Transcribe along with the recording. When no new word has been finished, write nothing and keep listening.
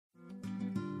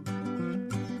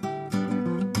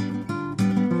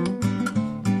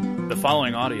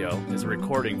following audio is a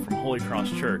recording from Holy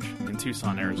Cross Church in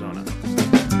Tucson, Arizona.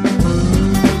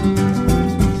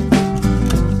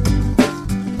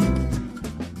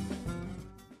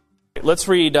 Let's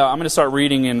read, I'm going to start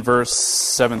reading in verse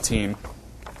 17.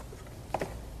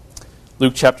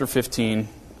 Luke chapter 15,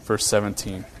 verse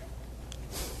 17.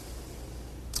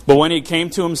 But when he came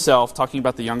to himself, talking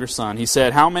about the younger son, he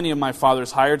said, "How many of my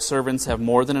father's hired servants have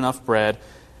more than enough bread,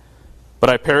 but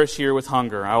I perish here with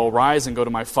hunger? I will rise and go to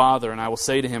my father, and I will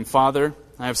say to him, Father,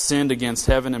 I have sinned against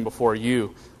heaven and before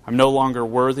you. I'm no longer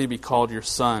worthy to be called your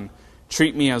son.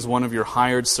 Treat me as one of your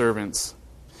hired servants."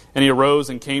 And he arose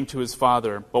and came to his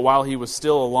father. But while he was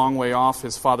still a long way off,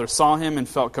 his father saw him and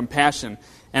felt compassion,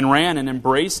 and ran and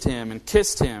embraced him and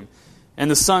kissed him. And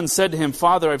the son said to him,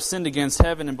 "Father, I have sinned against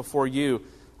heaven and before you.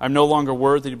 I'm no longer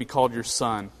worthy to be called your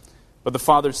son." But the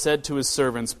father said to his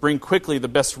servants, "Bring quickly the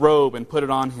best robe and put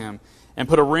it on him, and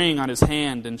put a ring on his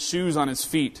hand and shoes on his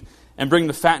feet, and bring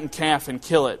the fattened calf and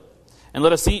kill it. And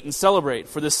let us eat and celebrate,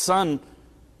 for this son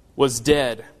was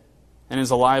dead and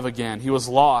is alive again. He was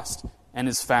lost and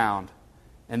is found."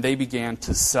 And they began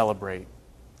to celebrate.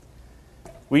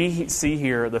 We see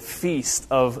here the feast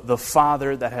of the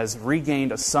father that has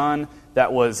regained a son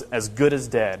that was as good as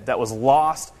dead, that was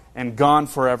lost and gone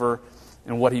forever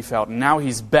in what he felt. And now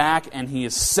he's back and he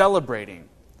is celebrating.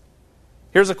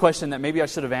 Here's a question that maybe I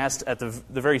should have asked at the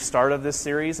very start of this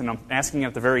series, and I'm asking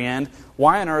at the very end.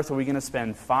 Why on earth are we going to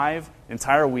spend 5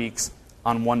 entire weeks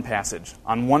on one passage,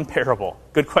 on one parable?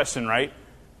 Good question, right?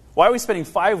 Why are we spending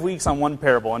 5 weeks on one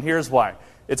parable? And here's why.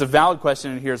 It's a valid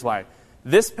question, and here's why.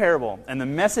 This parable and the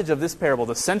message of this parable,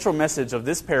 the central message of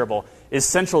this parable, is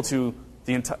central to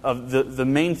the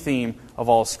main theme of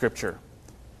all Scripture,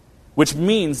 which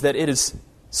means that it is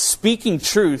speaking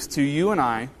truth to you and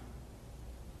I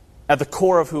at the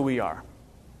core of who we are.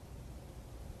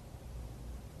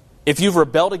 If you've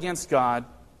rebelled against God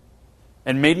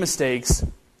and made mistakes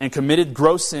and committed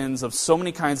gross sins of so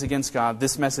many kinds against God,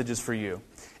 this message is for you.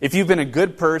 If you've been a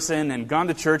good person and gone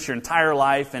to church your entire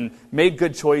life and made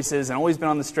good choices and always been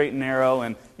on the straight and narrow,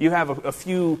 and you have a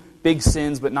few big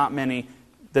sins but not many,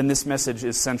 then this message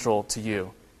is central to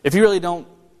you. If you really don't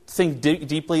think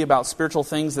deeply about spiritual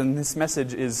things, then this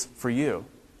message is for you.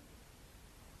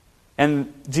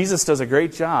 And Jesus does a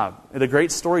great job. The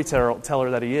great storyteller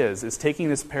that he is taking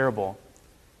this parable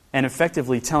and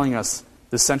effectively telling us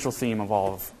the central theme of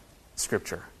all of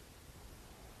Scripture.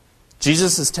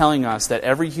 Jesus is telling us that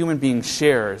every human being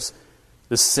shares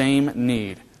the same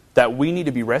need, that we need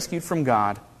to be rescued from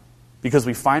God because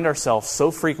we find ourselves so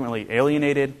frequently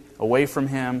alienated, away from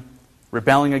Him,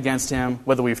 rebelling against Him,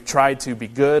 whether we've tried to be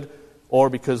good or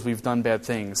because we've done bad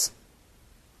things.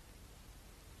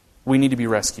 We need to be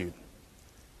rescued.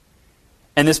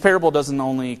 And this parable doesn't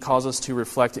only cause us to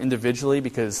reflect individually,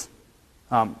 because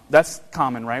that's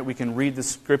common, right? We can read the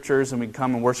Scriptures and we can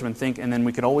come and worship and think, and then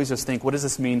we can always just think, what does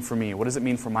this mean for me? What does it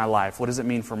mean for my life? What does it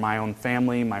mean for my own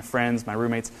family, my friends, my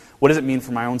roommates? What does it mean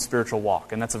for my own spiritual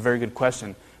walk? And that's a very good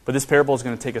question. But this parable is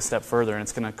going to take a step further, and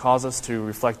it's going to cause us to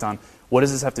reflect on, what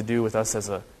does this have to do with us as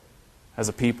a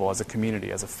people, as a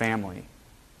community, as a family?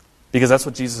 Because that's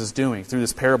what Jesus is doing. Through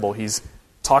this parable, He's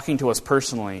talking to us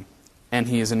personally, and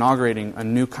He is inaugurating a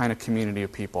new kind of community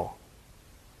of people.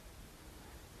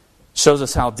 Shows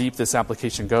us how deep this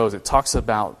application goes. It talks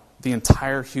about the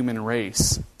entire human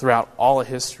race throughout all of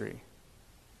history.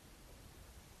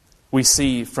 We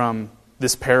see from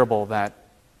this parable that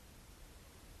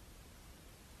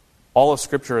all of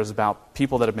Scripture is about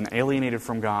people that have been alienated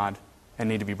from God and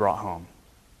need to be brought home.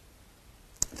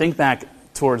 Think back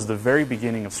towards the very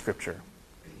beginning of Scripture.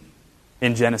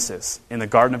 In Genesis, in the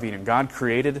Garden of Eden, God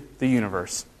created the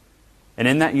universe. And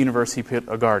in that universe, He put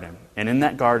a garden. And in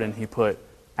that garden, He put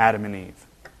Adam and Eve.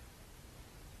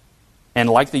 And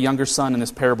like the younger son in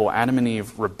this parable, Adam and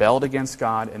Eve rebelled against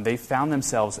God, and they found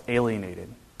themselves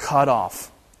alienated, cut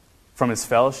off from His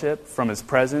fellowship, from His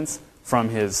presence, from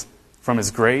His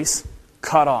grace,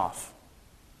 cut off.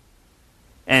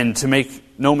 And to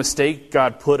make no mistake,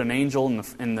 God put an angel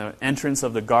in the entrance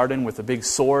of the garden with a big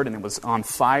sword, and it was on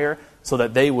fire, so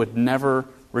that they would never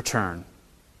return.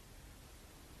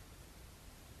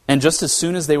 And just as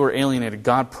soon as they were alienated,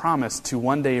 God promised to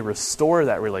one day restore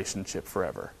that relationship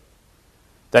forever.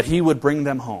 That He would bring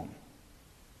them home.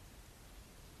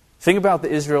 Think about the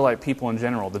Israelite people in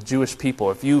general, the Jewish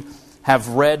people. If you have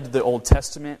read the Old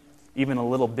Testament even a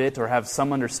little bit, or have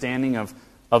some understanding of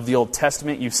the Old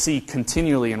Testament, you see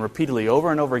continually and repeatedly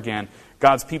over and over again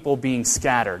God's people being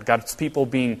scattered, God's people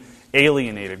being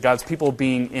alienated, God's people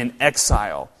being in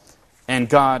exile, and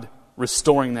God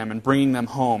restoring them and bringing them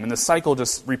home. And the cycle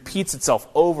just repeats itself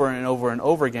over and over and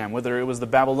over again, whether it was the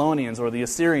Babylonians or the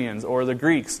Assyrians or the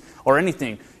Greeks or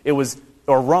anything.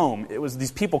 Or Rome. It was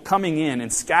these people coming in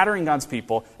and scattering God's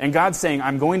people, and God saying,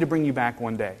 I'm going to bring you back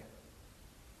one day.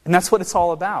 And that's what it's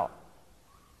all about.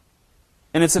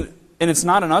 And it's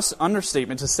not an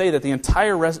understatement to say that the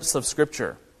entire rest of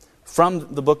Scripture,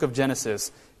 from the book of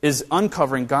Genesis, is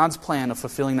uncovering God's plan of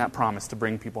fulfilling that promise to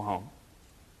bring people home.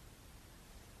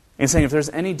 And saying, if there's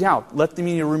any doubt, let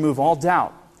me remove all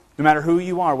doubt. No matter who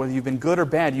you are, whether you've been good or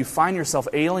bad, you find yourself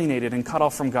alienated and cut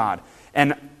off from God.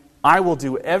 And I will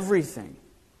do everything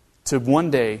to one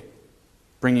day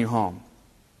bring you home.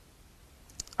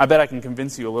 I bet I can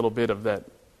convince you a little bit of that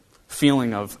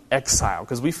feeling of exile,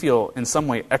 because we feel in some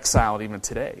way exiled even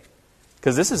today.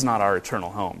 Because this is not our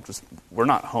eternal home. We're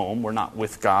not home. We're not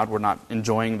with God. We're not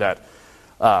enjoying that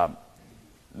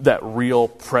real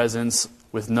presence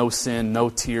with no sin, no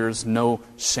tears, no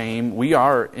shame. We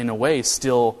are, in a way,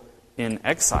 still in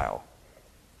exile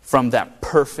from that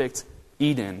perfect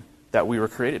Eden that we were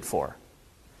created for.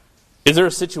 Is there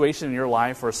a situation in your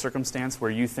life or a circumstance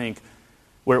where you think,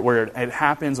 where it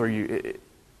happens, or you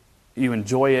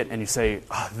enjoy it and you say,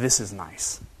 oh, this is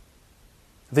nice?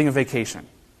 Think of vacation.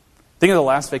 Think of the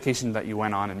last vacation that you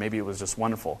went on, and maybe it was just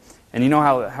wonderful. And you know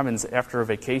how it happens after a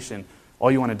vacation,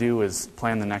 all you want to do is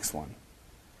plan the next one.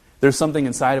 There's something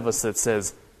inside of us that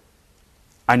says,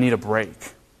 I need a break.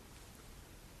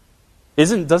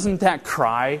 Doesn't that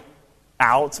cry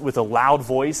out with a loud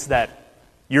voice that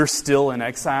you're still in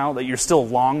exile, that you're still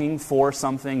longing for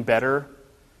something better?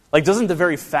 Like, doesn't the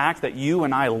very fact that you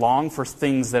and I long for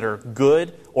things that are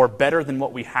good or better than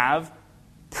what we have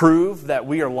prove that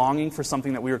we are longing for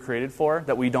something that we were created for,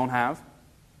 that we don't have?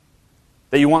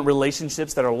 That you want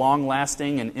relationships that are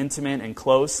long-lasting and intimate and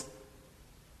close?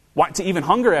 To even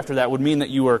hunger after that would mean that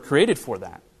you were created for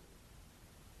that.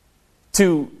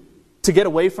 To get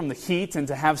away from the heat and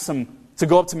to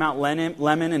go up to Mount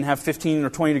Lemon and have 15 or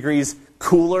 20 degrees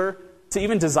cooler, to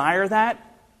even desire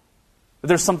that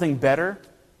there's something better.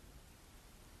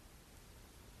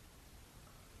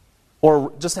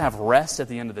 Or just to have rest at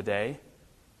the end of the day.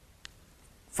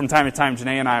 From time to time,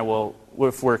 Janae and I will,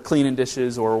 if we're cleaning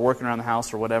dishes or working around the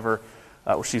house or whatever,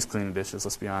 well, she's cleaning dishes,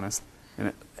 let's be honest.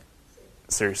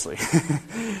 Seriously.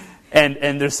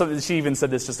 and there's something, she even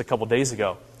said this just a couple days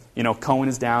ago. You know, Cohen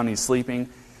is down, he's sleeping.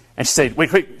 And she said,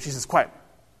 wait. She says, quiet.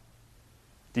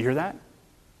 Do you hear that?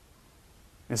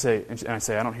 And I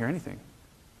say, I don't hear anything.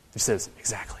 She says,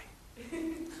 exactly.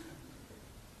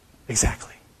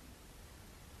 Exactly.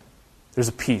 There's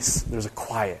a peace. There's a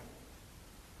quiet.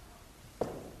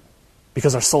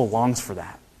 Because our soul longs for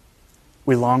that.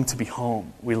 We long to be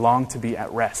home. We long to be at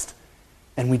rest.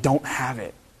 And we don't have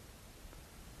it.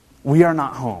 We are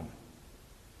not home.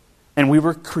 And we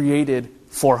were created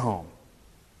for home.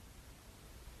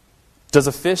 Does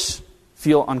a fish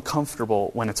feel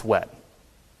uncomfortable when it's wet?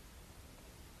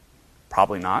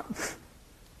 Probably not.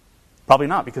 Probably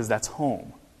not, because that's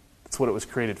home. That's what it was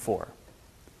created for.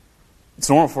 It's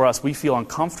normal for us. We feel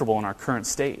uncomfortable in our current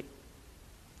state.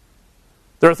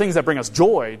 There are things that bring us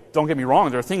joy. Don't get me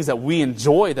wrong. There are things that we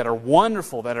enjoy that are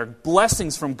wonderful, that are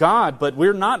blessings from God, but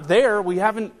we're not there. We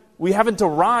haven't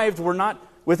arrived. We're not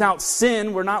without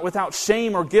sin. We're not without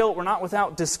shame or guilt. We're not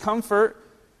without discomfort.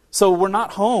 So we're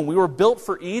not home. We were built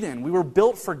for Eden. We were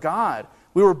built for God.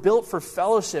 We were built for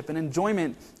fellowship and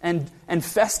enjoyment and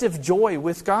festive joy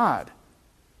with God.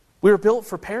 We were built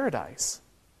for paradise.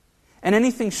 And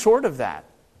anything short of that,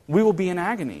 we will be in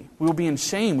agony. We will be in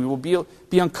shame. We will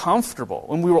be uncomfortable.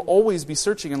 And we will always be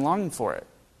searching and longing for it.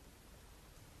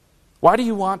 Why do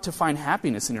you want to find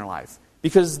happiness in your life?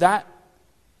 Because that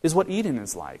is what Eden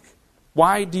is like.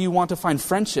 Why do you want to find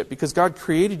friendship? Because God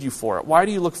created you for it. Why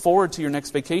do you look forward to your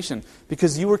next vacation?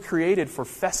 Because you were created for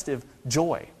festive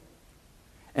joy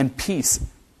and peace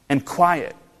and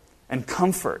quiet and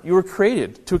comfort. You were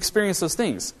created to experience those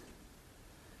things.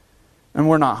 And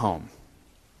we're not home.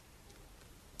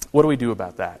 What do we do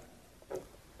about that?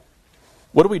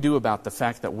 What do we do about the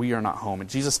fact that we are not home? And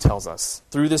Jesus tells us.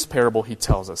 Through this parable, he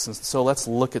tells us. And so let's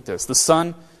look at this. The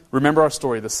son, remember our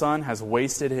story, the son has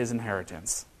wasted his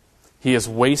inheritance. He has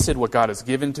wasted what God has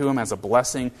given to him as a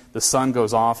blessing. The son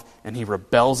goes off and he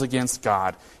rebels against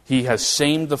God. He has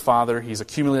shamed the father. He's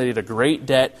accumulated a great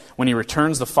debt. When he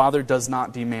returns, the father does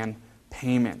not demand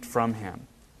payment from him.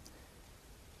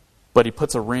 But he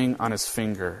puts a ring on his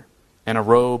finger and a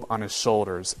robe on his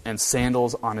shoulders and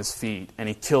sandals on his feet. And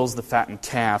he kills the fattened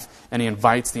calf and he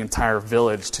invites the entire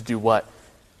village to do what?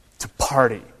 To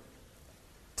party.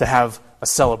 To have a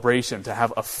celebration, to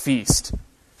have a feast.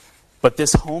 But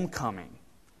this homecoming,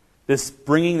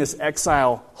 bringing this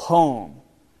exile home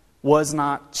was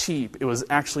not cheap. It was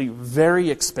actually very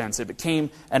expensive. It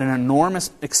came at an enormous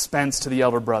expense to the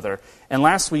elder brother. And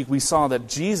last week we saw that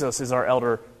Jesus is our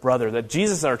elder brother, that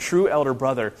Jesus is our true elder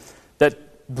brother, that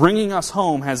bringing us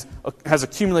home has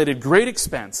accumulated great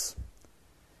expense,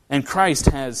 and Christ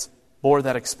has bore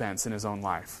that expense in his own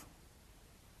life.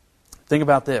 Think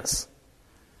about this.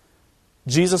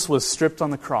 Jesus was stripped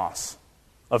on the cross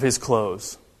of his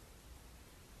clothes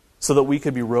so that we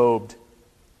could be robed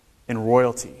in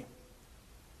royalty.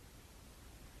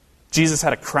 Jesus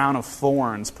had a crown of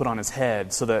thorns put on his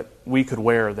head so that we could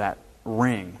wear that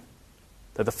ring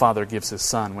that the Father gives his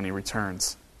Son when he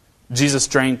returns. Jesus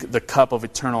drank the cup of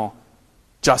eternal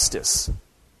justice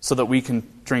so that we can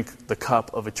drink the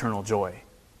cup of eternal joy.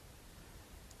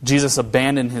 Jesus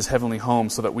abandoned his heavenly home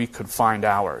so that we could find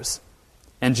ours.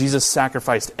 And Jesus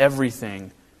sacrificed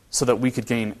everything so that we could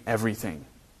gain everything.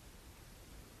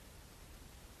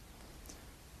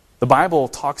 The Bible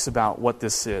talks about what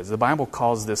this is. The Bible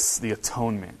calls this the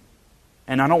atonement.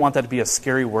 And I don't want that to be a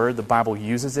scary word. The Bible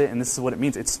uses it, and this is what it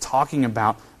means. It's talking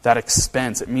about that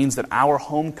expense. It means that our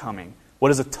homecoming. What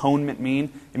does atonement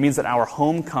mean? It means that our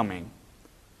homecoming,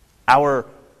 our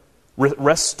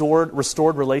restored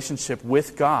relationship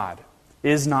with God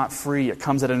is not free. It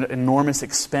comes at an enormous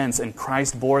expense, and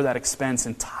Christ bore that expense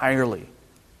entirely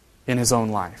in his own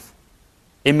life.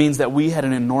 It means that we had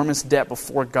an enormous debt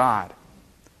before God,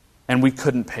 and we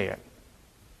couldn't pay it.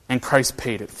 And Christ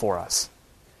paid it for us.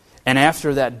 And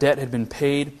after that debt had been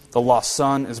paid, the lost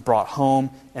son is brought home,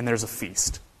 and there's a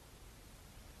feast.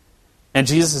 And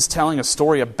Jesus is telling a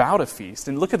story about a feast.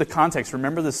 And look at the context.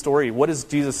 Remember the story. What is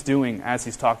Jesus doing as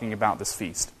he's talking about this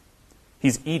feast?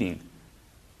 He's eating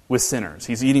with sinners.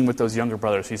 He's eating with those younger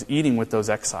brothers. He's eating with those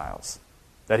exiles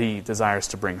that he desires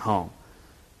to bring home.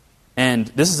 And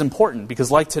this is important because,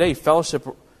 like today, fellowship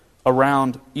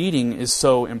around eating is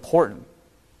so important.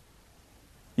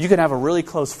 You could have a really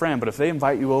close friend, but if they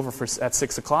invite you over at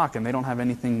 6 o'clock and they don't have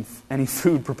any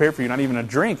food prepared for you, not even a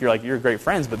drink, you're great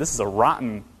friends, but this is a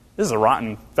rotten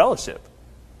fellowship.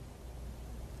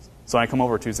 So I come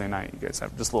over Tuesday night. You guys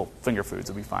have just little finger foods.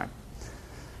 It'll be fine.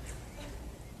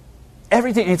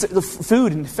 Everything, it's the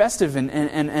food and festive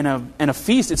and a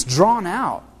feast. It's drawn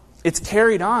out. It's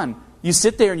carried on. You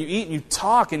sit there and you eat and you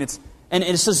talk, and it's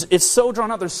so drawn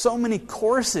out. There's so many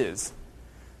courses.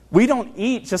 We don't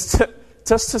eat just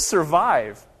to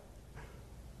survive.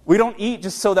 We don't eat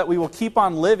just so that we will keep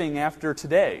on living after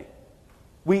today.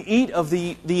 We eat of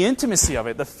the intimacy of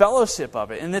it, the fellowship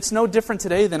of it. And it's no different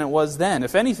today than it was then.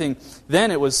 If anything,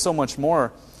 then it was so much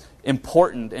more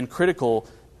important and critical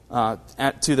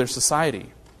to their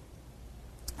society.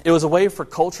 It was a way for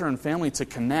culture and family to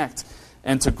connect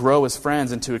and to grow as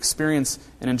friends and to experience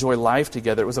and enjoy life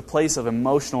together. It was a place of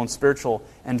emotional and spiritual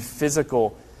and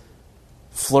physical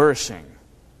flourishing.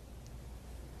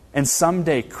 And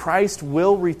someday Christ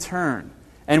will return.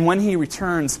 And when he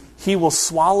returns, he will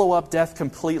swallow up death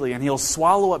completely, and he'll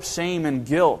swallow up shame and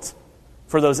guilt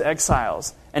for those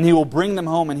exiles. And he will bring them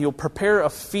home, and he'll prepare a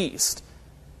feast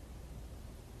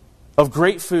of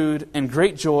great food and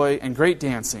great joy and great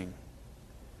dancing.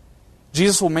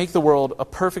 Jesus will make the world a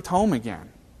perfect home again.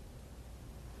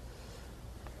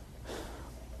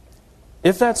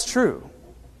 If that's true,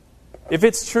 if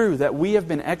it's true that we have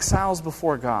been exiles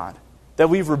before God, that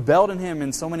we've rebelled in him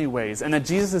in so many ways, and that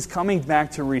Jesus is coming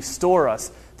back to restore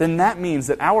us, then that means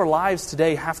that our lives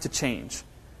today have to change.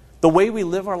 The way we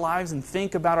live our lives and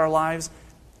think about our lives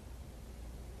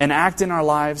and act in our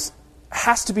lives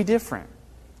has to be different.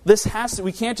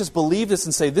 We can't just believe this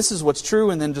and say this is what's true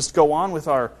and then just go on with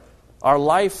our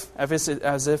life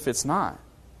as if it's not.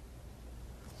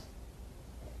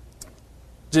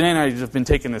 Janae and I have been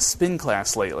taking this spin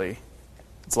class lately.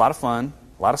 It's a lot of fun,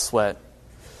 a lot of sweat.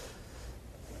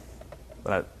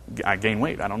 But I gain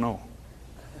weight. I don't know.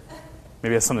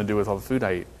 Maybe it has something to do with all the food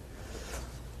I eat.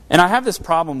 And I have this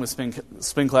problem with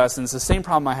spin class, and it's the same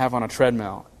problem I have on a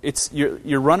treadmill.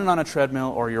 You're running on a treadmill,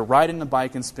 or you're riding a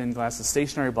bike in spin class, a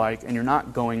stationary bike, and you're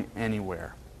not going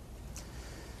anywhere.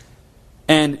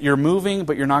 And you're moving,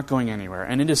 but you're not going anywhere.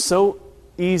 And it is so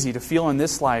easy to feel in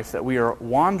this life that we are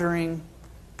wandering,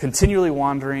 continually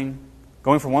wandering,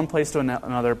 going from one place to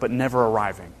another, but never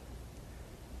arriving.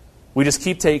 We just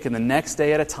keep taking the next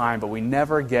day at a time, but we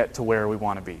never get to where we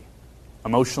want to be.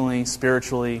 Emotionally,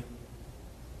 spiritually,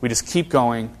 we just keep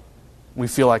going. We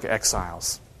feel like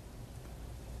exiles.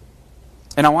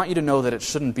 And I want you to know that it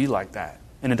shouldn't be like that.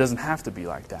 And it doesn't have to be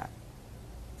like that.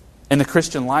 In the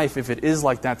Christian life, if it is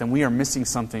like that, then we are missing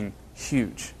something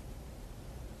huge.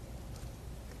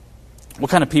 What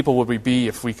kind of people would we be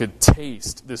if we could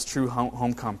taste this true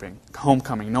homecoming,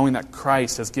 knowing that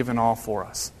Christ has given all for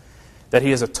us, that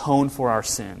He has atoned for our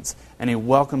sins, and He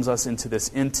welcomes us into this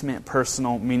intimate,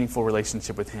 personal, meaningful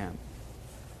relationship with Him?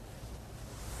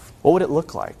 What would it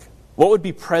look like? What would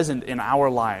be present in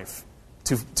our life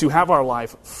to have our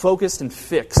life focused and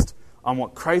fixed on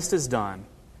what Christ has done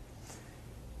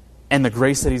and the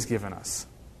grace that He's given us?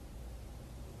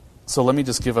 So let me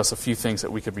just give us a few things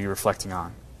that we could be reflecting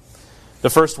on. The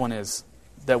first one is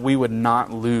that we would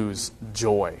not lose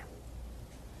joy.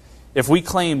 If we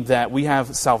claim that we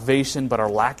have salvation but are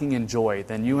lacking in joy,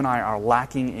 then you and I are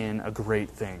lacking in a great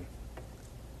thing.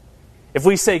 If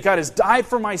we say God has died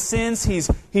for my sins,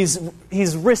 He's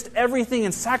risked everything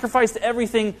and sacrificed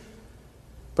everything,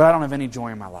 but I don't have any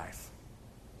joy in my life,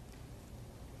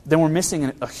 then we're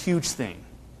missing a huge thing.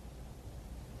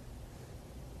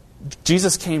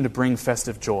 Jesus came to bring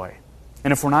festive joy.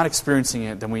 And if we're not experiencing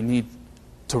it, then we need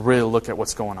to really look at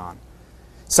what's going on.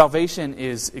 Salvation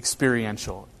is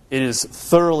experiential. It is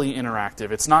thoroughly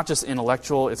interactive. It's not just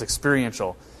intellectual, it's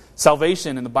experiential.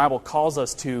 Salvation in the Bible calls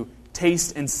us to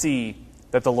taste and see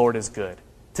that the Lord is good.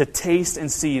 To taste and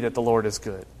see that the Lord is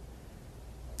good.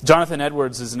 Jonathan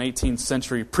Edwards is an 18th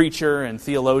century preacher and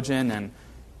theologian, and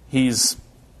he's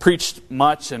preached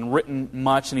much and written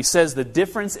much, and he says the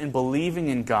difference in believing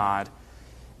in God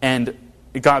and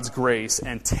God's grace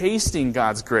and tasting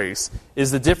God's grace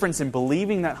is the difference in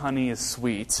believing that honey is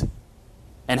sweet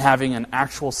and having an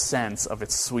actual sense of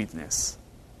its sweetness.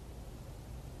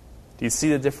 Do you see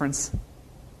the difference?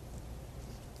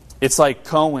 It's like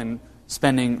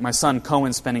my son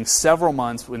Cohen spending several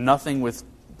months with nothing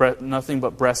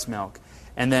but breast milk.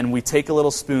 And then we take a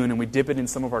little spoon and we dip it in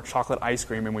some of our chocolate ice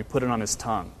cream and we put it on his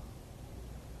tongue.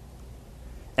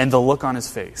 And the look on his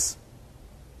face.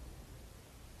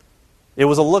 It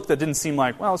was a look that didn't seem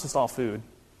like, well, it's just all food.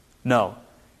 No.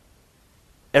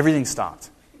 Everything stopped.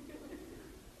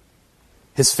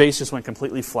 His face just went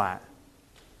completely flat.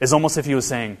 It's almost as if he was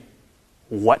saying,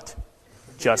 what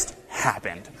just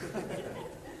happened?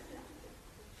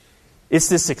 It's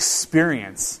this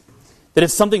experience that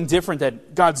it's something different,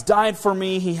 that God's died for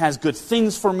me, He has good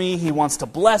things for me, He wants to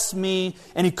bless me,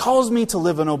 and He calls me to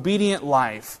live an obedient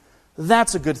life.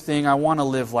 That's a good thing. I want to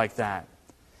live like that.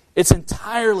 It's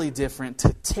entirely different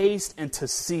to taste and to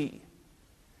see,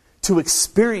 to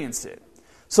experience it,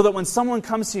 so that when someone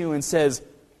comes to you and says,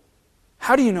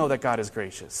 how do you know that God is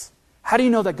gracious? How do you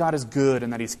know that God is good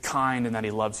and that He's kind and that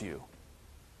He loves you?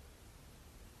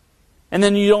 And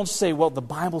then you don't say, well, the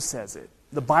Bible says it.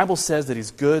 The Bible says that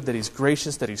He's good, that He's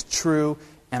gracious, that He's true,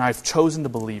 and I've chosen to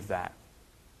believe that.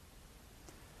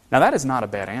 Now that is not a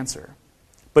bad answer.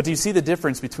 But do you see the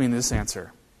difference between this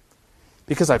answer?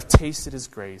 Because I've tasted His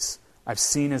grace, I've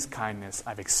seen His kindness,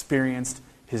 I've experienced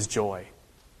His joy.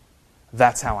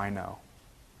 That's how I know.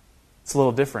 It's a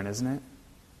little different, isn't it?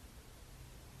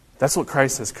 That's what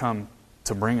Christ has come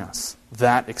to bring us,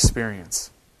 that experience.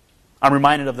 I'm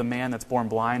reminded of the man that's born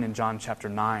blind in John chapter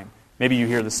 9. Maybe you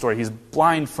hear the story. He's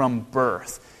blind from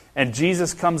birth. And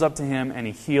Jesus comes up to him and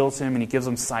He heals him and He gives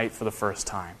him sight for the first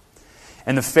time.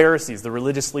 And the Pharisees, the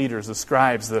religious leaders, the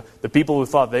scribes, the people who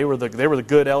thought they were the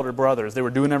good elder brothers, they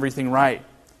were doing everything right.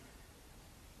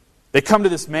 They come to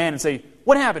this man and say,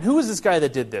 what happened? Who is this guy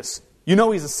that did this? You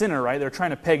know he's a sinner, right? They're trying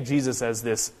to peg Jesus as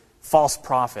this false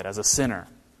prophet, as a sinner.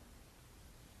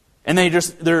 And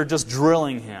they're just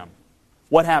drilling him.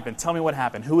 What happened? Tell me what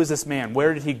happened. Who is this man?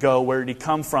 Where did he go? Where did he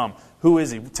come from? Who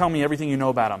is he? Tell me everything you know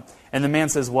about him. And the man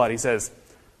says what? He says,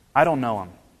 I don't know him,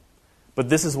 but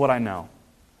this is what I know.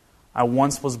 I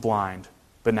once was blind,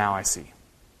 but now I see.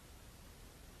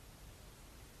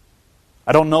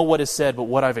 I don't know what is said, but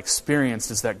what I've experienced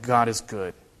is that God is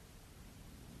good.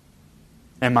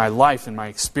 And my life and my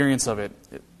experience of it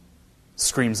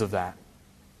screams of that.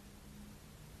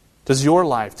 Does your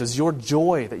life, does your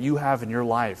joy that you have in your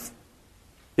life,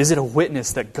 is it a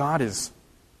witness that God is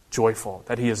joyful,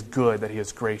 that He is good, that He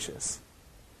is gracious?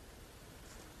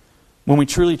 When we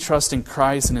truly trust in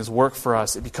Christ and His work for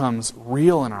us, it becomes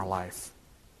real in our life.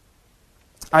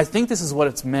 I think this is what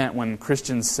it's meant when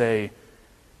Christians say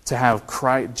to have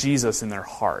Jesus in their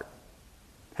heart.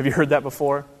 Have you heard that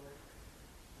before?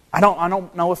 I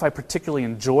don't know if I particularly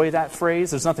enjoy that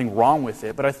phrase. There's nothing wrong with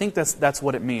it, but I think that's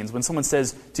what it means. When someone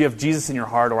says, do you have Jesus in your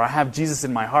heart, or I have Jesus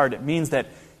in my heart, it means that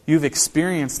you've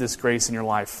experienced this grace in your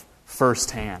life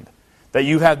firsthand. That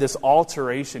you've had this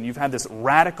alteration, you've had this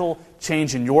radical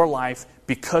change in your life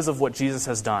because of what Jesus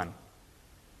has done.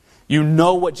 You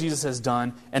know what Jesus has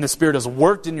done, and the Spirit has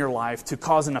worked in your life to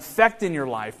cause an effect in your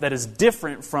life that is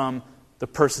different from the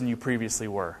person you previously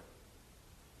were.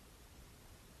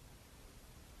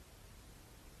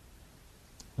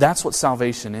 That's what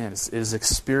salvation is. It is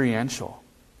experiential.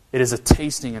 It is a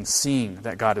tasting and seeing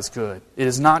that God is good. It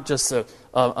is not just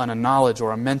a knowledge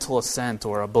or a mental assent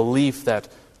or a belief that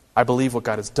I believe what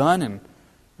God has done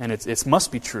and it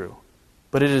must be true.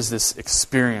 But it is this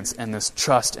experience and this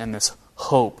trust and this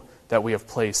hope that we have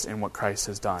placed in what Christ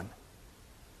has done.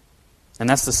 And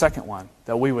that's the second one,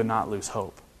 that we would not lose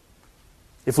hope.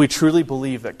 If we truly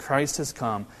believe that Christ has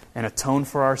come and atoned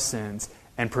for our sins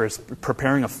and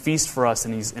preparing a feast for us,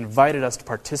 and He's invited us to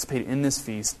participate in this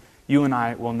feast, you and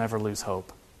I will never lose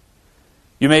hope.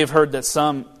 You may have heard that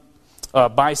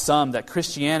by some that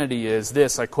Christianity is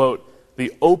this, I quote,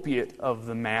 the opiate of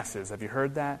the masses. Have you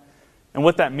heard that? And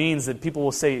what that means, that people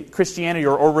will say Christianity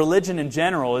or religion in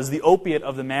general is the opiate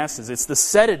of the masses. It's the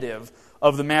sedative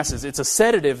of the masses. It's a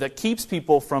sedative that keeps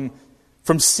people from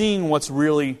seeing what's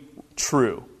really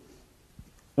true,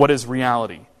 what is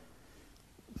reality.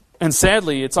 And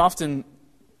sadly, it's often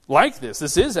like this.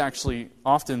 This is actually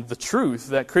often the truth,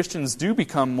 that Christians do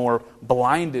become more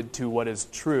blinded to what is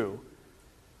true.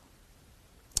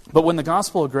 But when the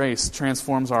gospel of grace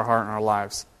transforms our heart and our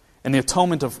lives, and the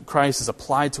atonement of Christ is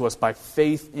applied to us by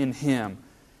faith in Him,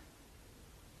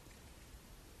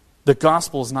 the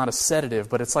gospel is not a sedative,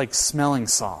 but it's like smelling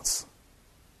salts.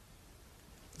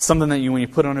 It's something that when you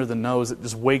put under the nose, it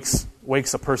just wakes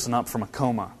a person up from a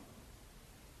coma.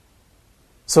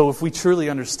 So if we truly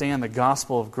understand the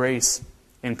gospel of grace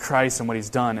in Christ and what He's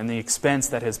done, and the expense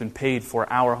that has been paid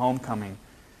for our homecoming,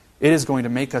 it is going to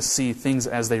make us see things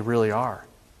as they really are.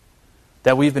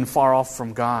 That we've been far off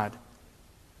from God,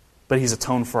 but He's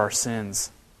atoned for our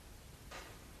sins.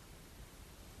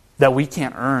 That we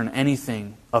can't earn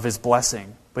anything of His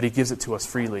blessing, but He gives it to us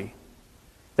freely.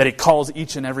 That He calls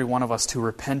each and every one of us to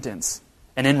repentance.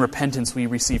 And in repentance we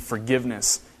receive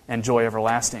forgiveness and joy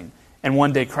everlasting. And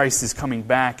one day Christ is coming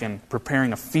back and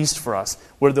preparing a feast for us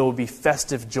where there will be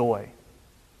festive joy.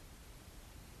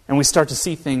 And we start to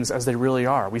see things as they really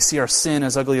are. We see our sin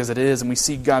as ugly as it is, and we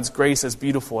see God's grace as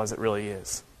beautiful as it really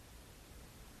is.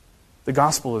 The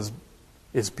gospel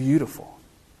is beautiful.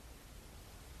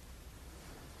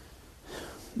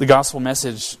 The gospel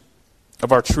message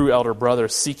of our true elder brother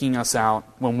seeking us out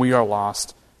when we are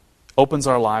lost opens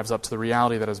our lives up to the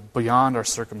reality that is beyond our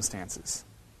circumstances.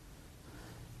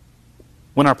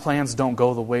 When our plans don't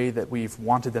go the way that we've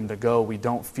wanted them to go, we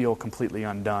don't feel completely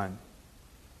undone,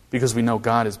 because we know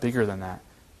God is bigger than that.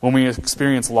 When we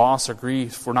experience loss or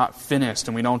grief, we're not finished,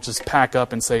 and we don't just pack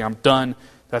up and say, I'm done,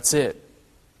 that's it.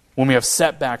 When we have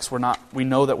setbacks, we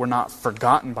know that we're not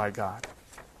forgotten by God,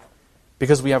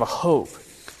 because we have a hope,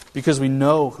 because we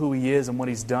know who He is and what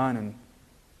He's done, and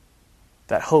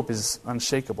that hope is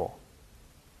unshakable.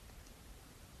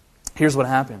 Here's what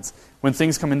happens. When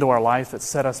things come into our life that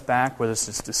set us back, whether it's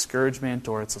just discouragement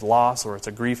or it's a loss or it's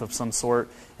a grief of some sort,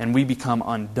 and we become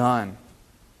undone,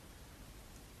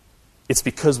 it's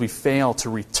because we fail to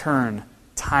return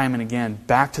time and again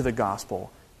back to the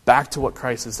gospel, back to what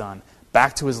Christ has done,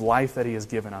 back to His life that He has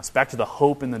given us, back to the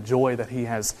hope and the joy that He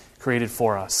has created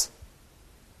for us.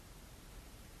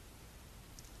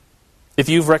 If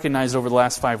you've recognized over the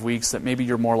last 5 weeks that maybe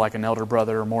you're more like an elder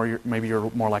brother or maybe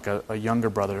you're more like a younger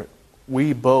brother,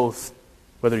 we both,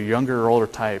 whether you're younger or older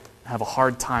type, have a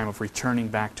hard time of returning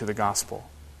back to the gospel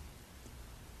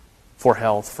for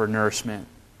health, for nourishment,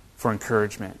 for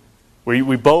encouragement.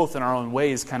 We both, in our own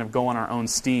ways, kind of go on our own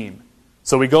steam.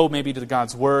 So we go maybe to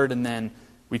God's Word, and then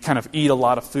we kind of eat a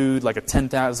lot of food, like a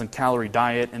 10,000 calorie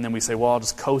diet, and then we say, well, I'll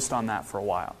just coast on that for a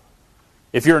while.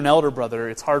 If you're an elder brother,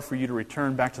 it's hard for you to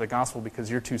return back to the gospel because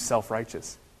you're too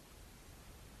self-righteous.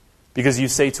 Because you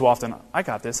say too often, I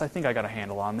got this, I think I got a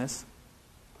handle on this.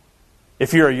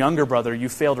 If you're a younger brother, you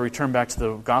fail to return back to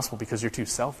the gospel because you're too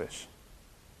selfish.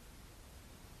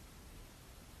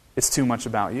 It's too much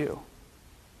about you.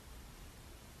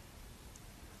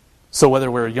 So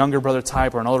whether we're a younger brother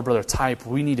type or an older brother type,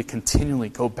 we need to continually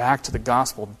go back to the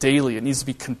gospel daily. It needs to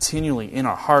be continually in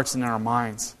our hearts and in our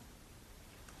minds.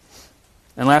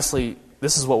 And lastly,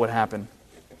 this is what would happen.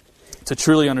 To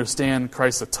truly understand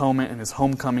Christ's atonement and His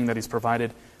homecoming that He's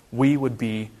provided, we would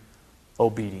be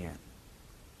obedient.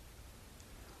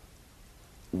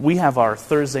 We have our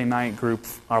Thursday night group,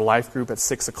 our life group at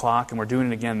 6 o'clock, and we're doing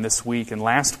it again this week. And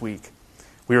last week,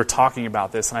 we were talking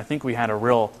about this, and I think we had a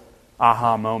real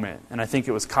aha moment. And I think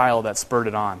it was Kyle that spurred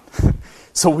it on.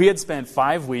 So we had spent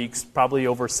 5 weeks, probably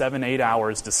over 7-8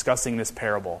 hours, discussing this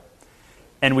parable.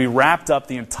 And we wrapped up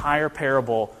the entire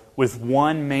parable with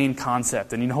one main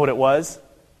concept. And you know what it was?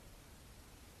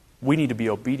 We need to be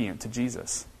obedient to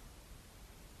Jesus.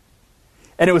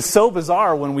 And it was so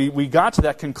bizarre when we got to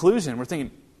that conclusion. We're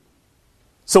thinking,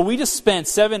 so we just spent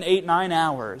 7, 8, 9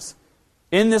 hours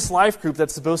in this life group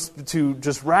that's supposed to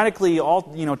just radically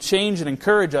change and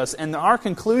encourage us. And our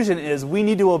conclusion is we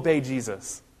need to obey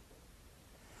Jesus.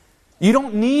 You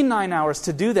don't need 9 hours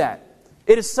to do that.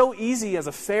 It is so easy as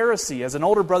a Pharisee, as an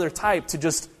older brother type,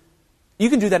 you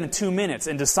can do that in 2 minutes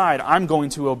and decide, I'm going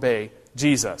to obey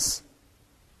Jesus.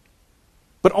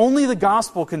 But only the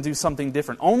gospel can do something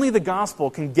different. Only the gospel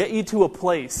can get you to a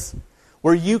place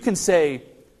where you can say,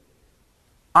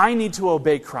 I need to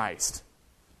obey Christ.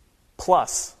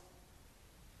 Plus,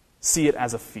 see it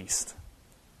as a feast.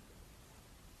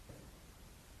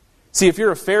 See, if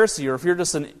you're a Pharisee, or if you're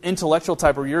just an intellectual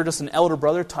type, or you're just an elder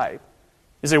brother type,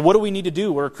 you say, what do we need to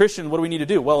do? We're a Christian, what do we need to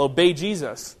do? Well, obey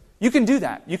Jesus. You can do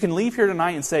that. You can leave here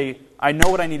tonight and say, I know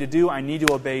what I need to do. I need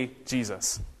to obey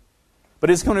Jesus. But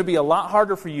it's going to be a lot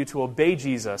harder for you to obey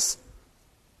Jesus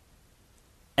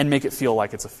and make it feel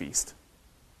like it's a feast.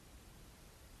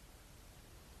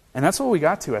 And that's what we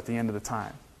got to at the end of the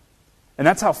time. And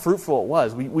that's how fruitful it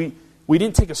was. We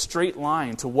didn't take a straight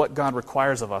line to what God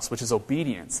requires of us, which is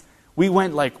obedience. We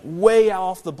went way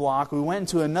off the block. We went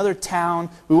into another town.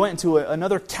 We went into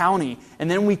another county. And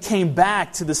then we came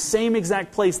back to the same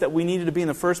exact place that we needed to be in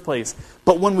the first place.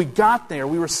 But when we got there,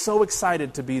 we were so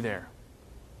excited to be there.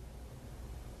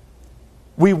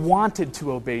 We wanted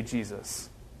to obey Jesus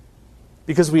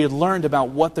because we had learned about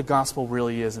what the gospel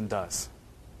really is and does.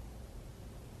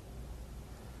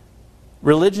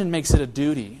 Religion makes it a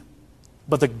duty,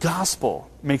 but the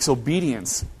gospel makes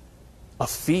obedience a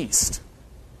feast.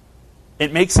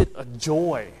 It makes it a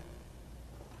joy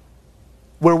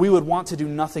where we would want to do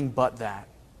nothing but that.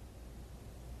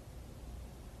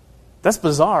 That's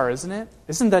bizarre, isn't it?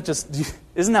 Isn't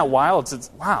that wild? It's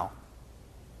wow.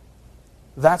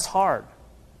 That's hard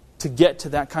to get to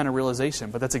that kind of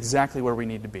realization, but that's exactly where we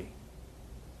need to be.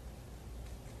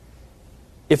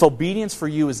 If obedience for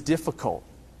you is difficult,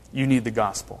 you need the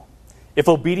gospel. If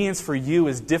obedience for you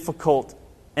is difficult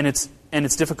and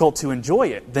it's difficult to enjoy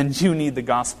it, then you need the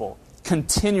gospel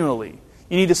continually.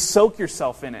 You need to soak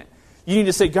yourself in it. You need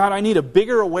to say, God, I need a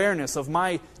bigger awareness of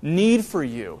my need for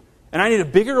you. And I need a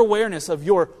bigger awareness of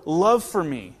your love for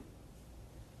me.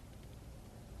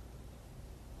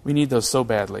 We need those so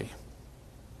badly.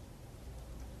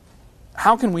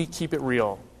 How can we keep it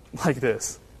real like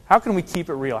this? How can we keep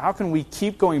it real? How can we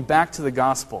keep going back to the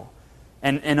gospel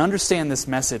and understand this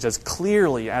message as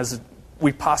clearly as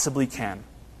we possibly can?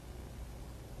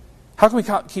 How can we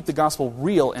keep the gospel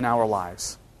real in our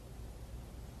lives?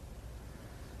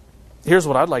 Here's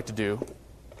what I'd like to do,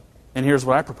 and here's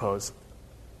what I propose.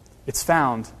 It's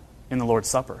found in the Lord's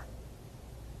Supper.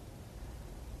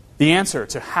 The answer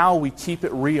to how we keep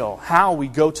it real, how we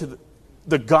go to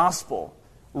the gospel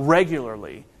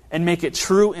regularly and make it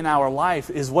true in our life,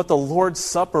 is what the Lord's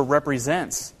Supper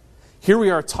represents. Here we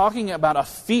are talking about a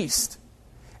feast.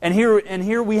 And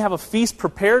here we have a feast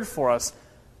prepared for us,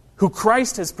 who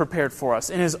Christ has prepared for us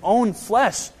in His own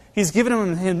flesh. He's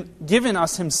given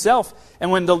us Himself.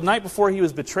 And when the night before He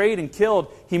was betrayed and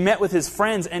killed, He met with His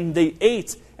friends and they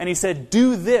ate. And He said,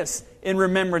 do this in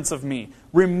remembrance of me.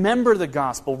 Remember the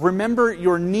gospel. Remember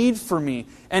your need for me.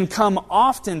 And come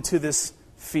often to this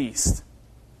feast.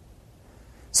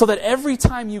 So that every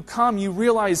time you come, you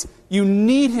realize you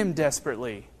need Him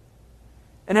desperately.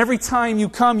 And every time you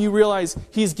come, you realize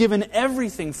He's given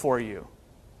everything for you.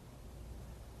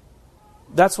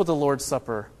 That's what the Lord's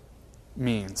Supper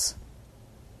means.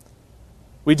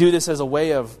 We do this as a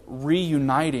way of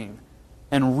reuniting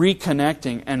and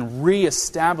reconnecting and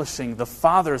reestablishing the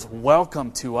Father's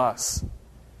welcome to us.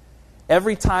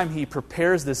 Every time He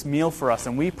prepares this meal for us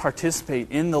and we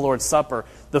participate in the Lord's Supper,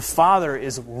 the Father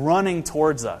is running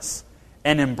towards us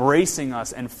and embracing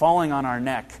us and falling on our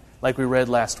neck, like we read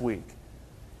last week,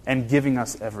 and giving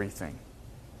us everything.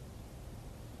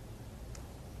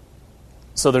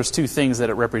 So there's two things that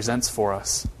it represents for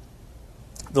us.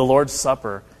 The Lord's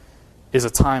Supper is a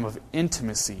time of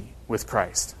intimacy with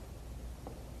Christ.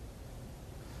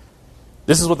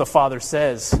 This is what the Father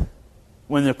says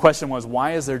when the question was,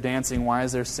 why is there dancing, why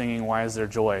is there singing, why is there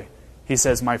joy? He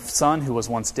says, my son who was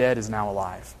once dead is now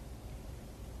alive.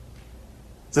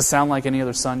 Does this sound like any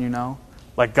other son you know?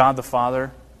 Like God the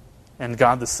Father and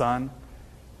God the Son?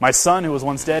 My son who was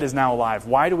once dead is now alive.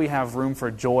 Why do we have room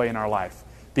for joy in our life?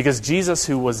 Because Jesus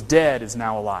who was dead is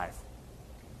now alive.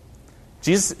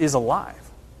 Jesus is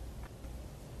alive.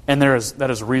 And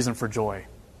that is reason for joy.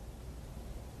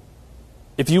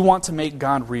 If you want to make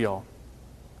God real,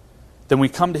 then we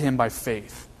come to Him by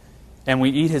faith. And we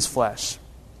eat His flesh.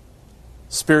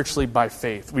 Spiritually by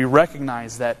faith. We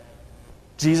recognize that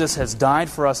Jesus has died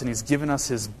for us and He's given us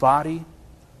His body.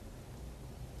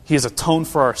 He has atoned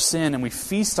for our sin, and we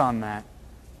feast on that.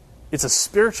 It's a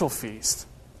spiritual feast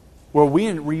where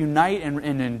we reunite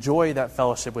and enjoy that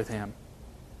fellowship with Him.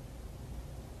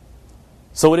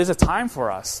 So it is a time for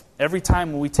us, every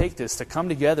time we take this, to come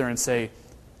together and say,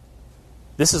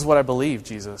 this is what I believe,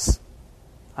 Jesus.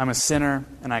 I'm a sinner,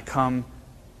 and I come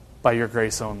by your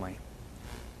grace only.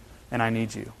 And I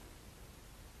need you.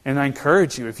 And I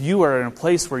encourage you, if you are in a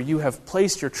place where you have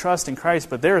placed your trust in Christ,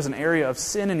 but there is an area of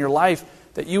sin in your life,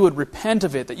 that you would repent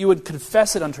of it, that you would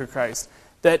confess it unto Christ,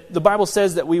 that the Bible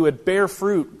says that we would bear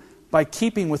fruit by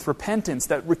keeping with repentance,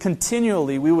 that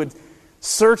continually we would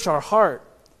search our heart,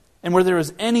 and where there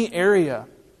is any area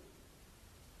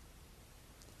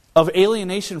of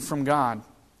alienation from God,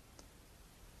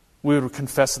 we would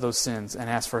confess those sins and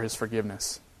ask for His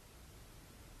forgiveness.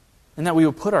 And that we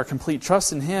would put our complete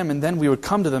trust in Him, and then we would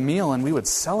come to the meal and we would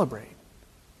celebrate.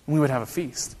 And we would have a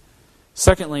feast.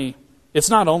 Secondly, it's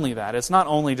not only that. It's not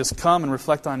only just come and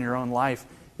reflect on your own life.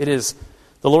 It is,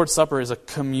 the Lord's Supper is a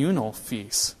communal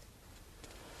feast.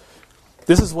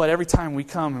 This is what every time we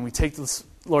come and we take this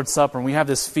Lord's Supper and we have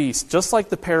this feast, just like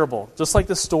the parable, just like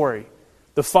the story,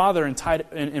 the Father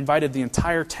invited the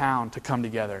entire town to come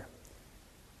together.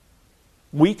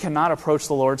 We cannot approach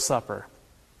the Lord's Supper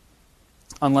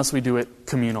unless we do it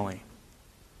communally.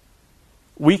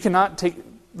 We cannot take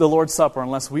the Lord's Supper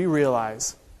unless we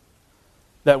realize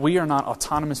that we are not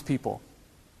autonomous people.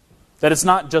 That it's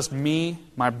not just me,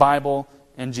 my Bible,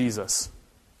 and Jesus.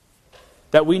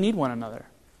 That we need one another.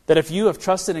 That if you have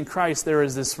trusted in Christ, there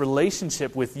is this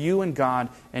relationship with you and God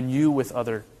and you with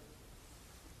other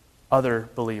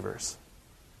believers.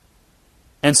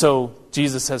 And so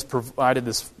Jesus has provided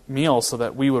this meal so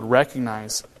that we would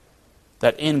recognize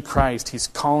that in Christ He's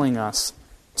calling us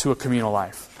to a communal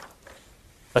life,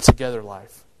 a together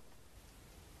life.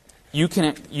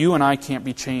 You and I can't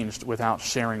be changed without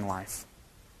sharing life.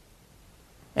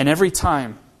 And every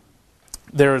time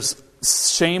there's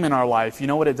shame in our life, you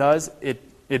know what it does?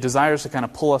 It desires to kind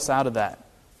of pull us out of that.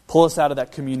 Pull us out of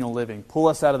that communal living. Pull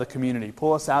us out of the community.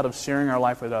 Pull us out of sharing our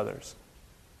life with others.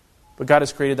 But God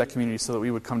has created that community so that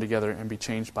we would come together and be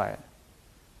changed by it.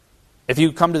 If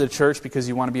you come to the church because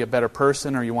you want to be a better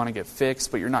person or you want to get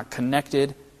fixed, but you're not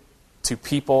connected to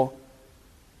people,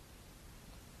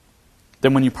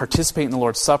 then when you participate in the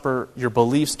Lord's Supper, your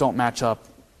beliefs don't match up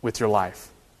with your life.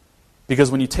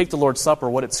 Because when you take the Lord's Supper,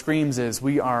 what it screams is,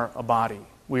 we are a body.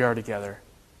 We are together.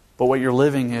 But what you're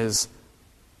living is,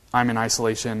 I'm in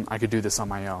isolation. I could do this on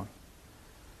my own.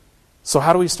 So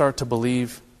how do we start to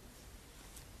believe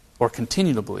or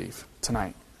continue to believe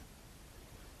tonight?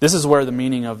 This is where the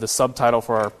meaning of the subtitle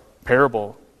for our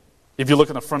parable, if you look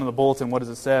at the front of the bulletin, what does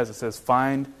it say? It says,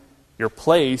 find your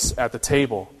place at the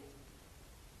table.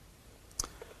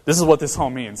 This is what this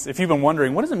all means. If you've been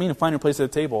wondering, what does it mean to find your place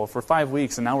at the table? For 5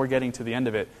 weeks, and now we're getting to the end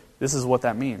of it, this is what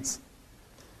that means.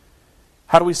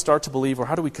 How do we start to believe, or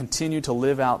how do we continue to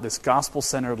live out this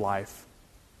gospel-centered life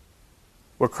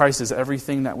where Christ is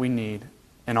everything that we need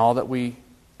and all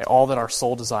that our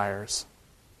soul desires?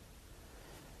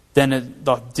 Then at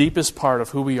the deepest part of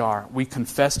who we are, we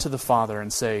confess to the Father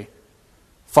and say,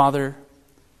 Father,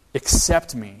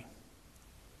 accept me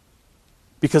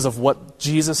because of what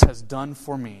Jesus has done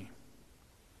for me,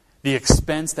 the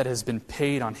expense that has been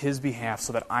paid on His behalf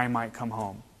so that I might come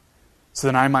home, so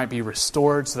that I might be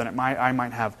restored, so that I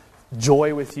might have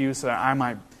joy with you, so that I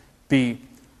might be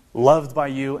loved by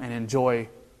you and enjoy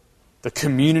the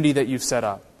community that you've set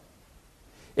up.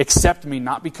 Accept me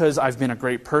not because I've been a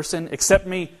great person. Accept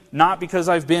me not because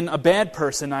I've been a bad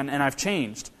person and I've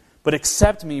changed. But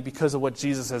accept me because of what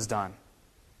Jesus has done.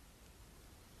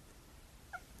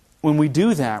 When we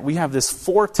do that, we have this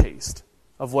foretaste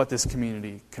of what this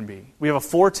community can be. We have a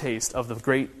foretaste of the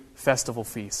great festival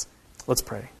feast. Let's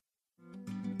pray.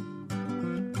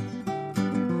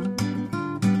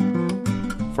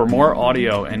 For more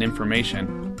audio and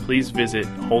information, please visit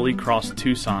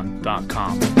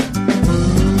holycrosstucson.com.